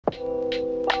Hi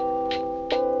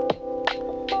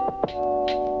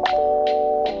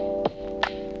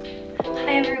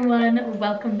everyone,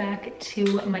 welcome back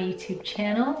to my YouTube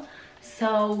channel.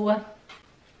 So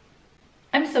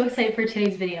I'm so excited for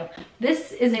today's video.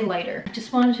 This is a lighter. I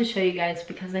just wanted to show you guys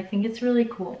because I think it's really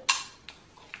cool.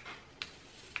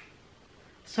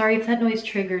 Sorry if that noise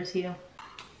triggers you.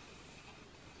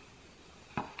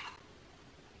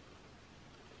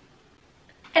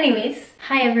 Anyways,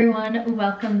 hi everyone,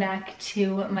 welcome back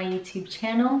to my YouTube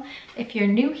channel. If you're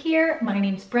new here, my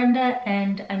name's Brenda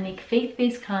and I make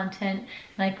faith-based content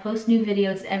and I post new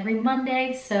videos every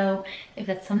Monday, so if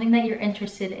that's something that you're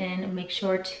interested in, make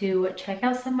sure to check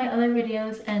out some of my other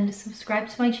videos and subscribe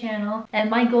to my channel. And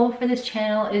my goal for this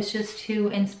channel is just to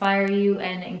inspire you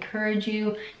and encourage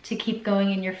you to keep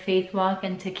going in your faith walk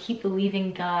and to keep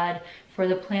believing God for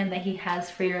the plan that He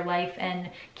has for your life and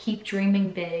keep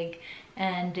dreaming big.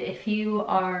 And if you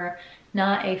are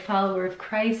not a follower of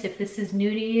Christ, if this is new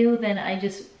to you, then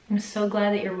I'm so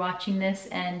glad that you're watching this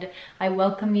and I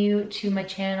welcome you to my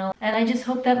channel. And I just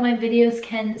hope that my videos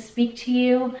can speak to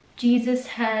you. Jesus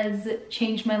has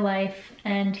changed my life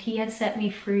and He has set me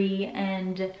free,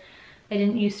 and I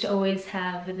didn't used to always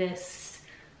have this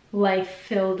life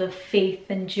filled of faith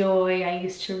and joy. I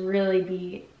used to really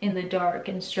be in the dark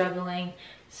and struggling.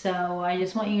 So I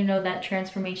just want you to know that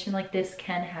transformation like this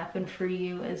can happen for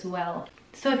you as well.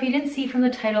 So if you didn't see from the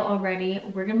title already,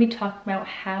 we're going to be talking about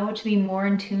how to be more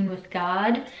in tune with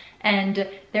God. And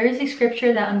there is a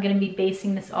scripture that I'm going to be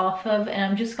basing this off of, and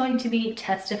I'm just going to be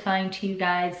testifying to you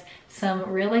guys some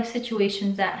real life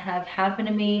situations that have happened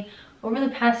to me over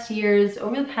the past years,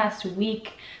 over the past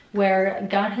week, where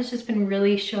God has just been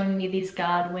really showing me these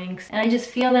God winks. And I just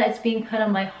feel that it's being put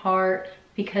on my heart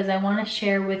because I want to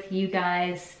share with you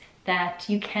guys that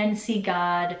you can see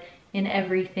God in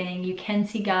everything. You can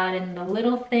see God in the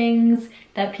little things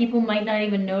that people might not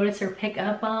even notice or pick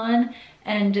up on.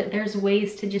 And there's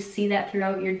ways to just see that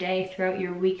throughout your day, throughout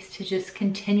your weeks, to just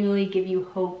continually give you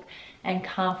hope and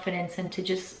confidence and to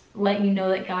just let you know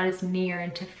that God is near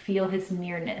and to feel His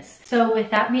nearness. So with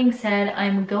that being said,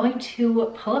 I'm going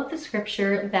to pull up the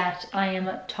scripture that I am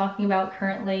talking about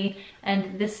currently,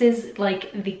 and this is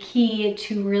like the key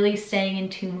to really staying in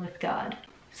tune with God.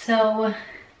 So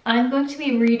I'm going to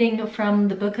be reading from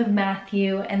the book of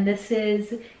Matthew, and this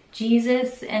is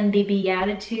Jesus and the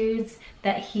Beatitudes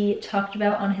that He talked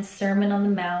about on His Sermon on the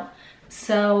Mount.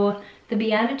 So the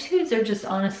Beatitudes are just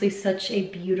honestly such a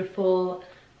beautiful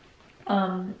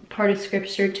part of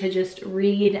scripture to just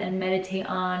read and meditate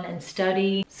on and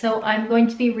study. So I'm going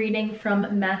to be reading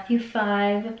from Matthew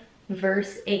 5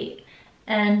 verse 8,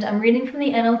 and I'm reading from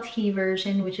the NLT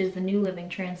version, which is the New Living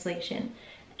Translation,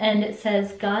 and it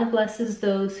says, "God blesses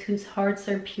those whose hearts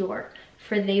are pure,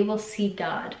 for they will see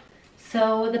God."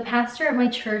 So the pastor at my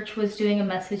church was doing a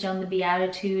message on the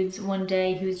Beatitudes one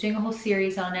day. He was doing a whole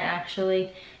series on it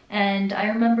actually, and I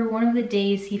remember one of the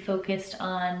days he focused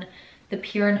on the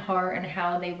pure in heart and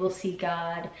how they will see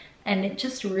God. And it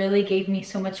just really gave me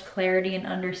so much clarity and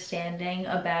understanding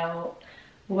about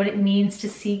what it means to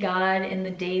see God in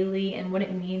the daily and what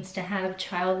it means to have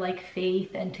childlike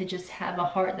faith and to just have a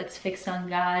heart that's fixed on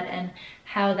God, and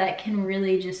how that can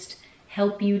really just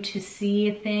help you to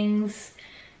see things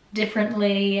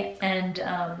differently. And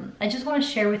I just want to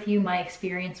share with you my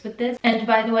experience with this. And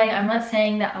by the way, I'm not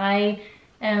saying that I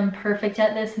am perfect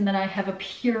at this and that I have a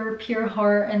pure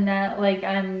heart and that like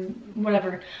I'm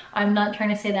whatever. I'm not trying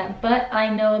to say that, but I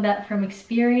know that from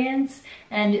experience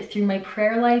and through my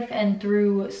prayer life and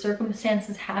through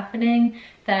circumstances happening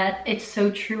that it's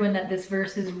so true, and that this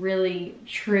verse is really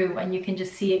true and you can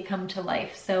just see it come to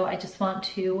life. So I just want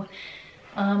to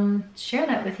share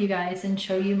that with you guys and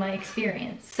show you my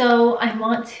experience. So I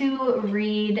want to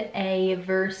read a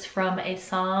verse from a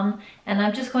psalm, and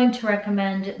I'm just going to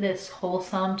recommend this whole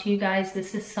psalm to you guys.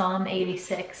 This is Psalm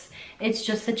 86. It's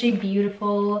just such a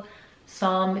beautiful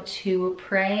psalm to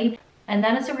pray, and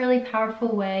that is a really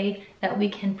powerful way that we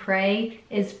can pray,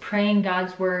 is praying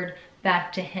God's word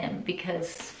back to Him,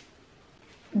 because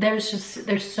there's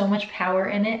so much power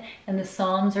in it, and the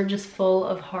Psalms are just full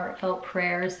of heartfelt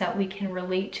prayers that we can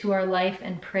relate to our life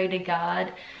and pray to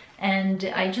God.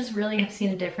 And I just really have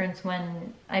seen a difference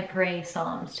when I pray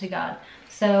Psalms to God.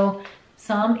 So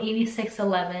Psalm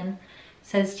 86:11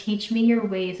 says, "Teach me your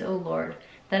ways, O Lord,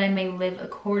 that I may live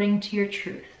according to your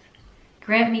truth.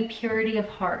 Grant me purity of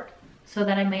heart, so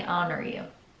that I may honor you."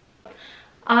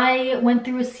 I went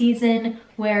through a season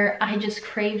where I just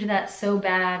craved that so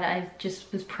bad. I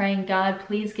just was praying, God,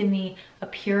 please give me a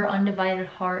pure, undivided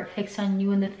heart fixed on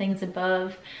you and the things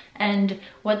above. And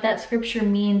what that scripture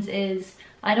means is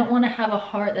I don't want to have a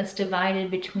heart that's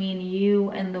divided between you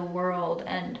and the world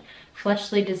and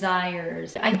fleshly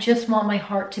desires. I just want my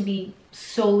heart to be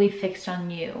solely fixed on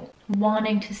you,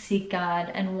 wanting to seek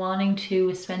God and wanting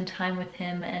to spend time with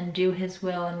him and do his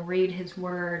will and read his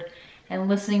word and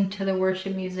listening to the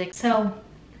worship music. So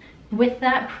with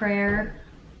that prayer,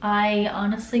 I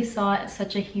honestly saw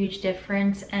such a huge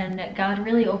difference, and God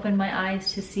really opened my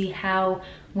eyes to see how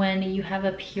when you have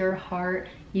a pure heart,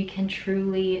 you can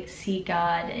truly see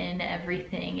God in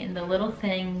everything, in the little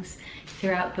things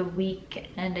throughout the week.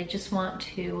 And I just want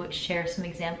to share some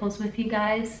examples with you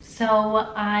guys.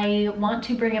 So I want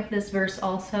to bring up this verse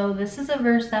also. This is a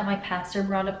verse that my pastor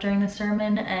brought up during the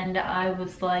sermon, and I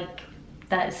was like,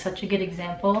 that is such a good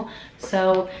example.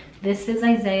 So this is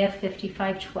Isaiah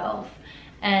 55:12.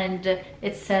 And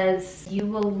it says, "You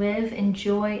will live in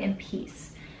joy and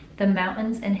peace. The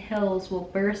mountains and hills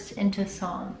will burst into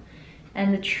song,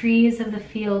 and the trees of the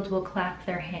field will clap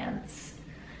their hands."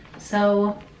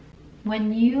 So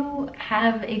when you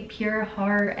have a pure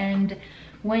heart and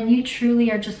when you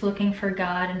truly are just looking for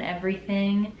God in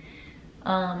everything,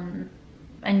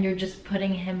 and you're just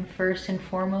putting him first and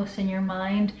foremost in your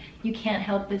mind, you can't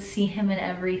help but see him in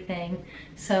everything.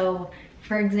 So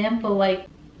for example, like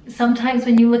sometimes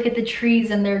when you look at the trees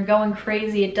and they're going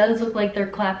crazy, it does look like they're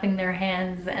clapping their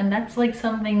hands, and that's like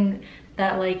something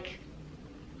that like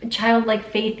childlike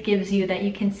faith gives you, that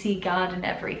you can see God in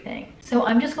everything. So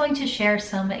I'm just going to share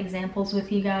some examples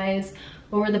with you guys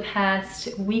over the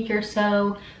past week or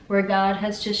so where God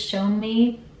has just shown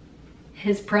me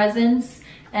his presence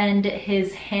and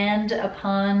his hand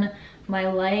upon my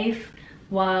life.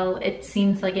 While it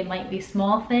seems like it might be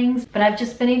small things, but I've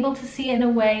just been able to see it in a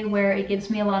way where it gives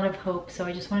me a lot of hope. So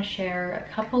I just want to share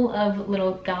a couple of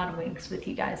little God winks with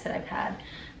you guys that I've had.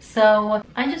 So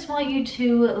I just want you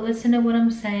to listen to what I'm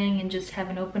saying and just have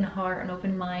an open heart, an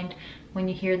open mind when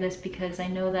you hear this, because I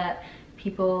know that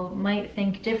people might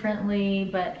think differently,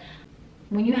 but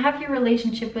when you have your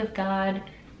relationship with God,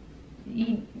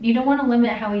 you don't want to limit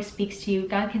how he speaks to you.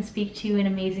 God can speak to you in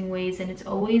amazing ways, and it's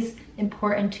always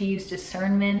important to use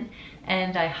discernment.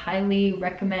 And I highly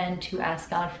recommend to ask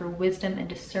God for wisdom and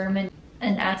discernment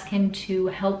and ask him to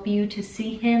help you to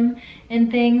see him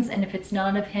in things. And if it's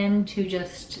not of him, to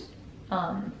just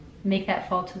make that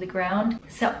fall to the ground.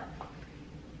 So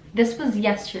this was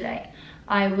yesterday.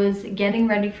 I was getting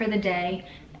ready for the day,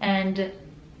 and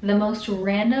the most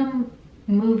random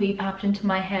movie popped into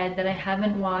my head that I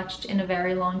haven't watched in a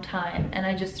very long time, and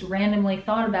I just randomly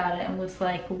thought about it and was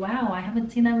like, wow, I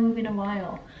haven't seen that movie in a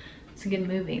while. It's a good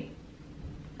movie.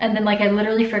 And then like I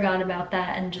literally forgot about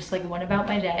that and just like went about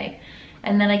my day.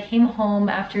 And then I came home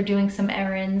after doing some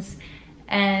errands,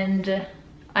 and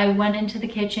I went into the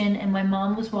kitchen, and my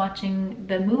mom was watching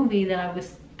the movie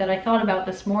that I thought about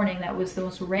this morning. That was the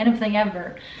most random thing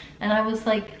ever. And I was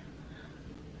like,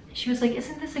 she was like,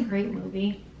 "Isn't this a great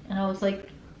movie?" And I was like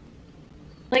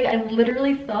I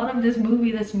literally thought of this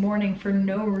movie this morning for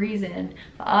no reason.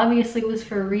 But obviously it was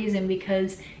for a reason,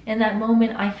 because in that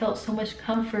moment I felt so much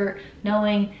comfort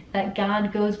knowing that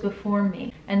God goes before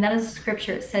me. And that is a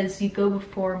scripture. It says, "You go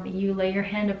before me, you lay your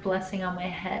hand of blessing on my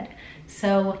head."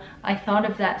 So I thought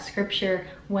of that scripture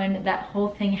when that whole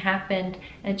thing happened,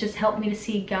 and it just helped me to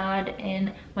see God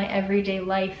in my everyday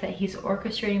life, that he's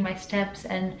orchestrating my steps,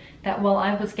 and that while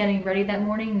I was getting ready that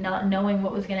morning, not knowing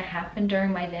what was going to happen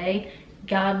during my day,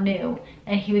 God knew,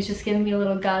 and he was just giving me a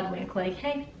little God wink, like,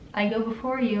 hey, I go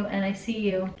before you and I see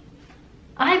you.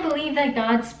 I believe that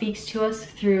God speaks to us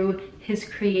through his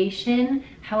creation.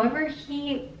 However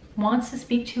he wants to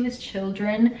speak to his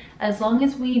children, as long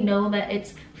as we know that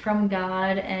it's from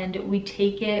God and we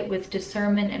take it with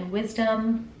discernment and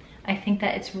wisdom, I think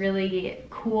that it's really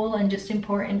cool and just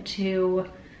important to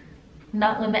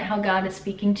not limit how God is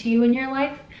speaking to you in your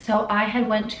life. So I had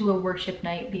went to a worship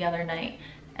night the other night,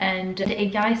 and a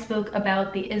guy spoke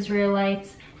about the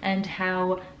Israelites and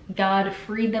how God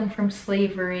freed them from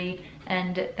slavery,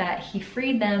 and that he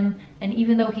freed them, and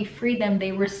even though he freed them,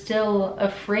 they were still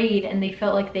afraid and they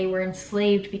felt like they were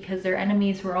enslaved because their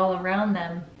enemies were all around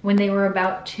them when they were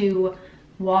about to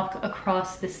walk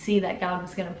across the sea that God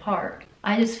was going to part.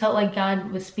 I just felt like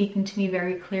God was speaking to me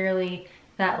very clearly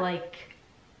that like,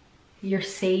 you're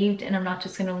saved, and I'm not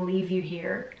just going to leave you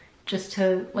here just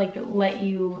to like let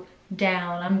you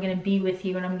down. I'm going to be with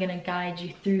you and I'm going to guide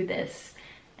you through this,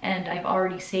 and I've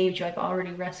already saved you, I've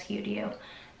already rescued you.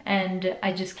 And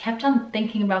I just kept on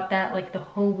thinking about that like the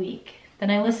whole week. Then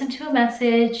I listened to a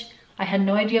message. I had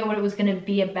no idea what it was going to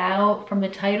be about. From the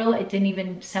title, it didn't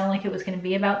even sound like it was going to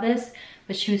be about this,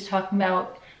 but she was talking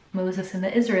about Moses and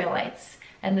the Israelites,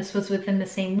 and this was within the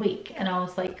same week. And I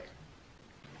was like,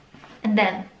 and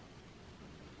then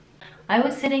I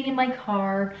was sitting in my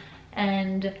car,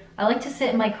 and I like to sit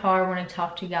in my car when I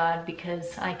talk to God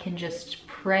because I can just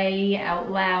pray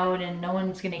out loud and no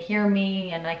one's gonna hear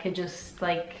me, and I could just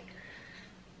like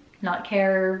not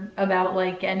care about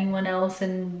like anyone else,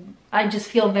 and I just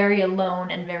feel very alone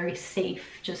and very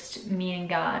safe, just me and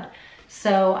God.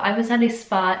 So I was at a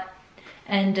spot,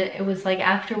 and it was like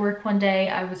after work one day.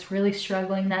 I was really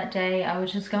struggling that day. I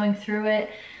was just going through it.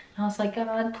 I was like,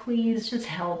 God, please just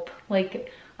help.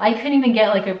 Like, I couldn't even get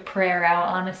like a prayer out,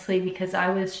 honestly, because I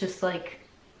was just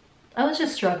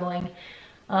struggling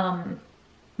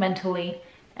mentally.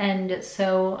 And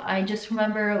so I just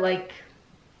remember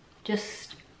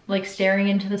just staring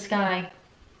into the sky,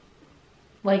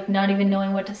 like not even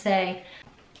knowing what to say.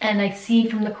 And I see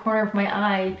from the corner of my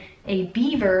eye a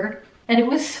beaver, and it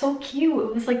was so cute.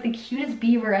 It was like the cutest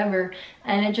beaver ever.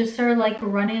 And it just started like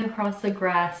running across the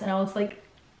grass, and I was like,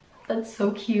 that's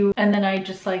so cute. And then I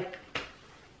just like,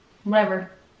 whatever,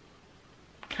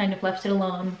 kind of left it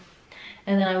alone.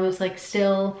 And then I was like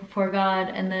still before God,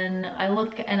 and then I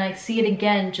look and I see it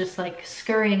again, just like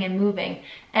scurrying and moving.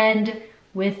 And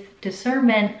with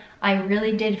discernment, I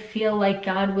really did feel like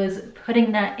God was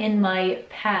putting that in my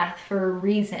path for a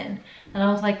reason. And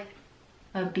I was like,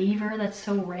 a beaver? That's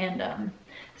so random.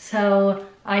 So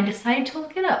I decided to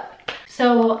look it up.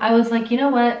 So I was like, you know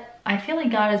what? I feel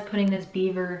like God is putting this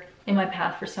beaver in my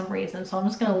path for some reason. So I'm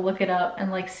just gonna look it up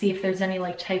and like see if there's any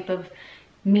like type of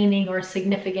meaning or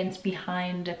significance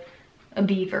behind a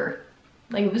beaver.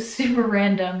 Like, it was super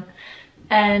random.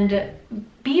 And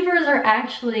beavers are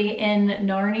actually in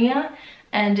Narnia,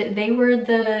 and they were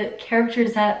the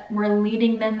characters that were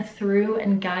leading them through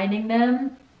and guiding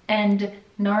them. And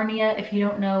Narnia, if you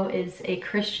don't know, is a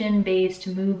Christian-based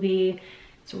movie.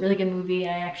 It's a really good movie.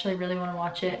 I actually really want to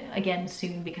watch it again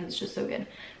soon because it's just so good.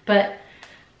 But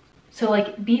so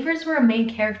like beavers were a main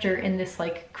character in this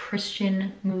like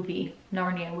Christian movie,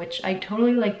 Narnia, which I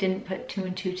totally like didn't put two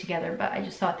and two together, but I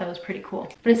just thought that was pretty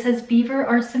cool. But it says beaver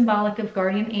are symbolic of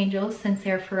guardian angels, since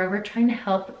they are forever trying to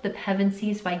help the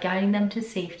Pevensies by guiding them to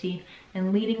safety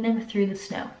and leading them through the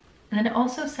snow. And then it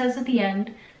also says at the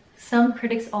end, some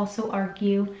critics also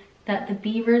argue that the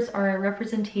beavers are a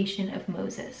representation of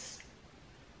Moses.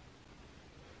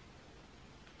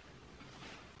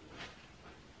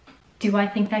 Do I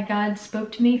think that God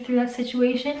spoke to me through that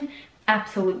situation?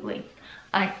 Absolutely.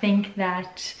 I think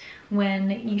that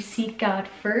when you seek God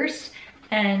first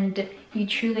and you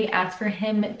truly ask for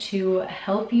him to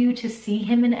help you to see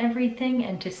him in everything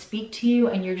and to speak to you,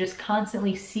 and you're just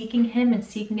constantly seeking him and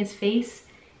seeking his face,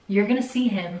 you're gonna see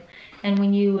him. And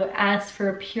when you ask for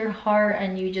a pure heart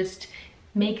and you just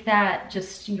make that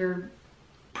just your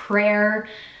prayer,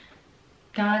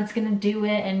 God's gonna do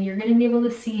it, and you're gonna be able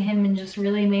to see him in just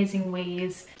really amazing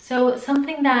ways. So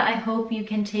something that I hope you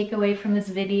can take away from this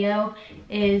video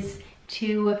is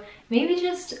to maybe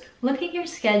just look at your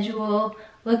schedule,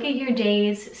 look at your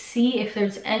days, see if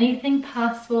there's anything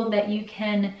possible that you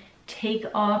can take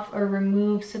off or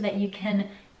remove so that you can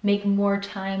make more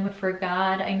time for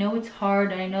God. I know it's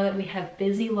hard, and I know that we have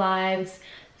busy lives,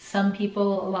 some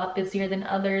people a lot busier than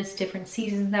others, different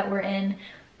seasons that we're in.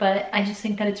 But I just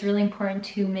think that it's really important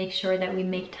to make sure that we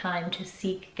make time to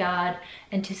seek God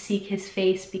and to seek his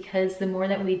face, because the more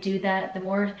that we do that, the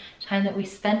more time that we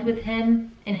spend with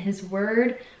him in his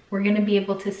word, we're going to be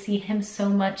able to see him so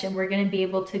much, and we're going to be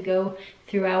able to go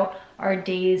throughout our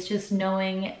days just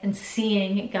knowing and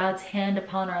seeing God's hand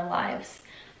upon our lives.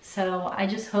 So I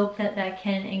just hope that that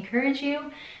can encourage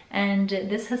you. And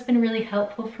this has been really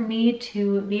helpful for me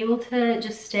to be able to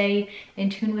just stay in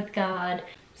tune with God.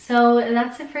 So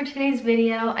that's it for today's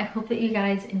video. I hope that you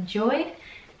guys enjoyed.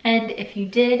 And if you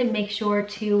did, make sure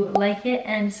to like it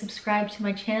and subscribe to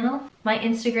my channel. My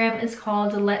Instagram is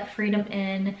called Let Freedom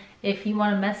In. If you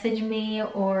want to message me,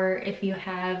 or if you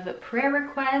have prayer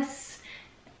requests,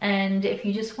 and if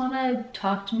you just want to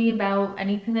talk to me about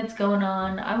anything that's going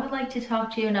on, I would like to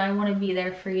talk to you and I want to be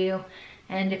there for you.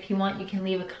 And if you want, you can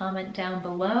leave a comment down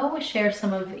below, share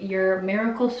some of your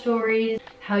miracle stories,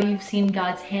 how you've seen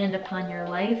God's hand upon your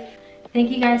life.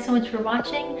 Thank you guys so much for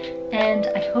watching, and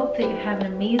I hope that you have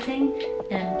an amazing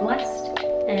and blessed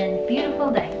and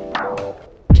beautiful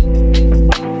day.